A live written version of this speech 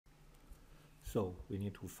So we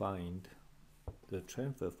need to find the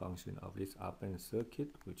transfer function of this op-amp circuit,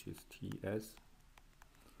 which is Ts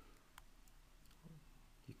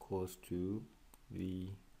equals to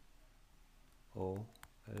V O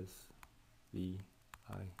S V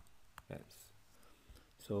I S.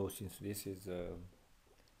 So since this is a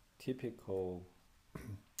typical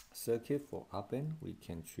circuit for op-amp, we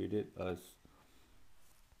can treat it as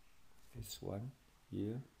this one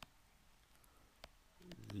here,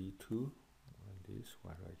 Z2, and this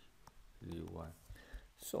one right here, Z1.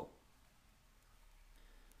 So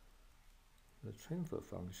the transfer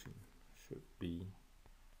function should be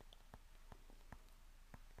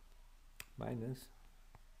minus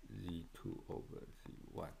Z2 over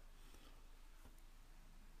Z1,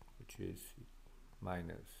 which is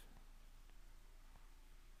minus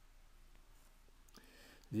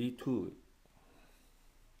Z2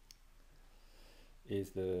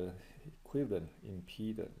 is the equivalent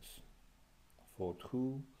impedance for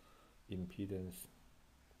two impedance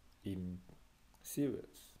in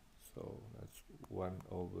series. So that's 1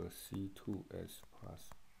 over C2S plus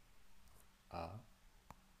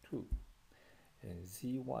R2. And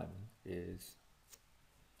Z1 is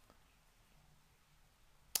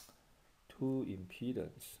two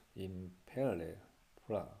impedance in parallel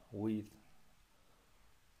plus with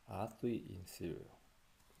R3 in serial.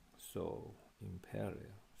 So in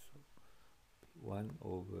parallel, so 1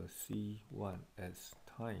 over C1S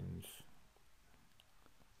times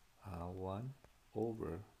R1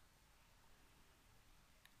 over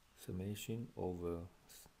summation over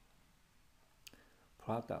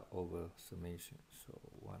product over summation. So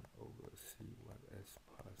 1 over C1S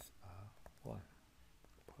plus R1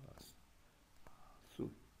 plus R3.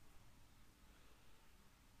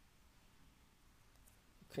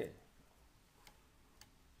 Okay.